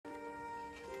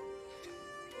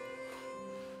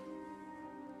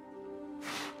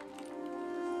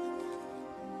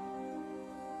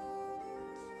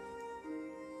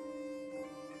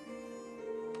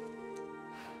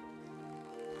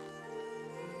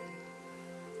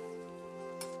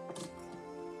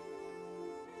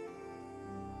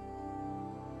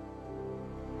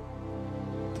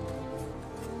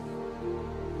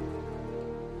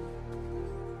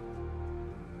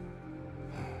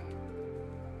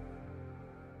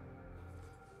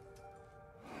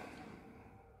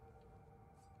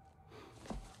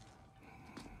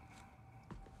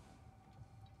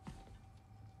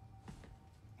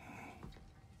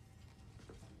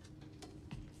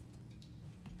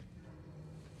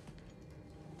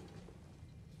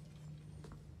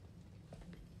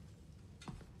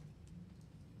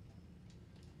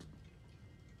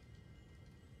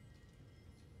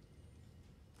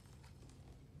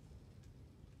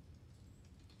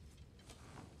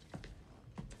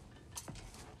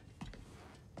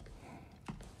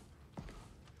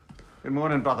Good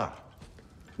morning, brother.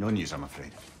 No news, I'm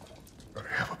afraid. I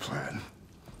have a plan.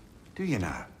 Do you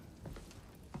now?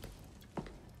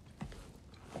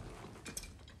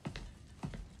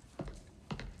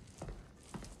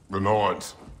 The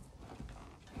Norns.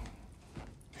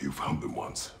 You found them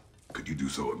once. Could you do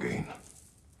so again?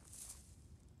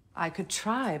 I could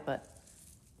try, but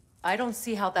I don't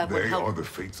see how that would help. They are the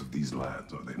fates of these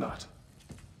lands, are they not?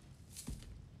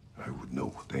 I would know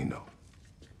what they know.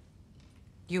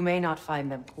 You may not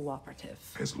find them cooperative.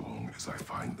 As long as I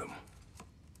find them.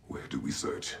 Where do we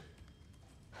search?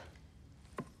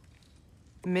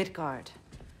 Midgard.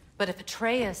 But if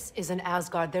Atreus is in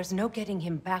Asgard, there's no getting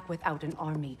him back without an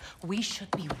army. We should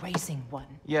be raising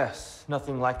one. Yes,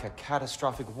 nothing like a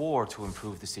catastrophic war to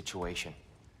improve the situation.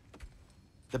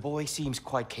 The boy seems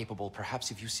quite capable. Perhaps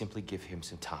if you simply give him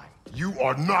some time. You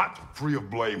are not free of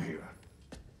blame here.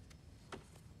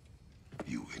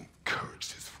 You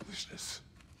encouraged his foolishness,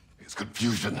 his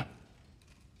confusion.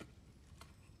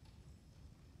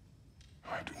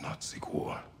 I do not seek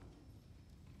war.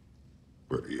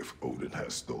 But if Odin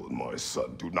has stolen my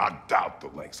son, do not doubt the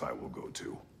lengths I will go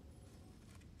to.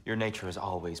 Your nature has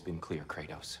always been clear,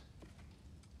 Kratos.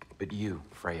 But you,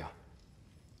 Freya.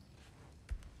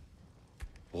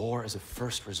 War is a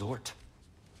first resort.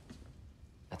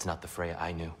 That's not the Freya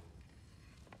I knew.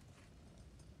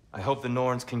 I hope the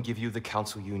Norns can give you the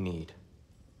counsel you need.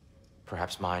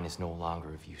 Perhaps mine is no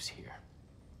longer of use here.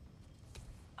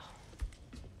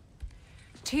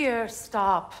 Tyr,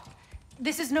 stop.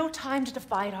 This is no time to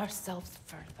divide ourselves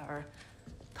further.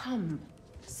 Come,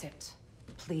 sit,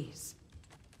 please.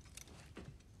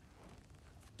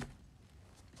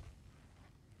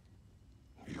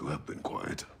 You have been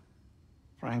quiet.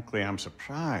 Frankly, I'm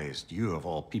surprised you, of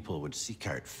all people, would seek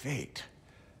out fate.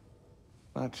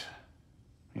 But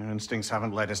your instincts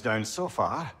haven't let us down so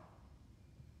far.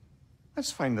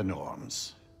 Let's find the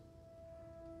Norns.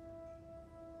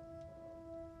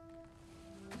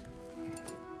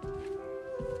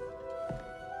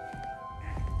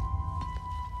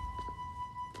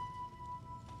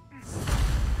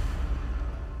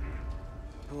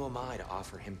 Who am I to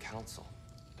offer him counsel?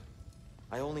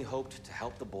 I only hoped to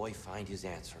help the boy find his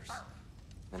answers.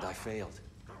 And I failed.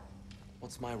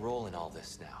 What's my role in all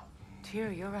this now?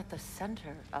 Tyr, you're at the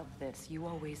center of this. You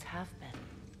always have been.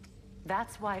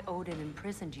 That's why Odin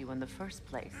imprisoned you in the first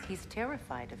place. He's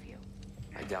terrified of you.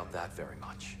 I doubt that very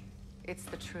much. It's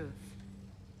the truth.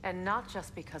 And not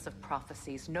just because of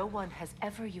prophecies. No one has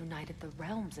ever united the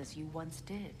realms as you once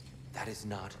did. That is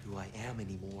not who I am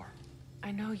anymore.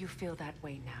 I know you feel that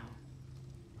way now.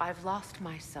 I've lost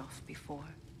myself before.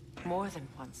 More than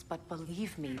once, but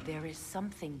believe me, there is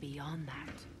something beyond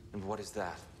that. And what is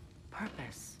that?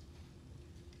 Purpose.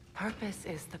 Purpose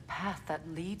is the path that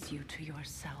leads you to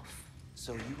yourself.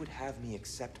 So you would have me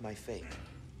accept my fate?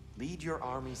 Lead your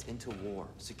armies into war,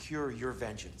 secure your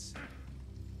vengeance.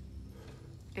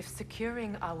 If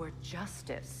securing our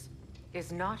justice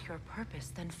is not your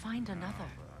purpose, then find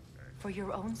another. For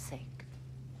your own sake.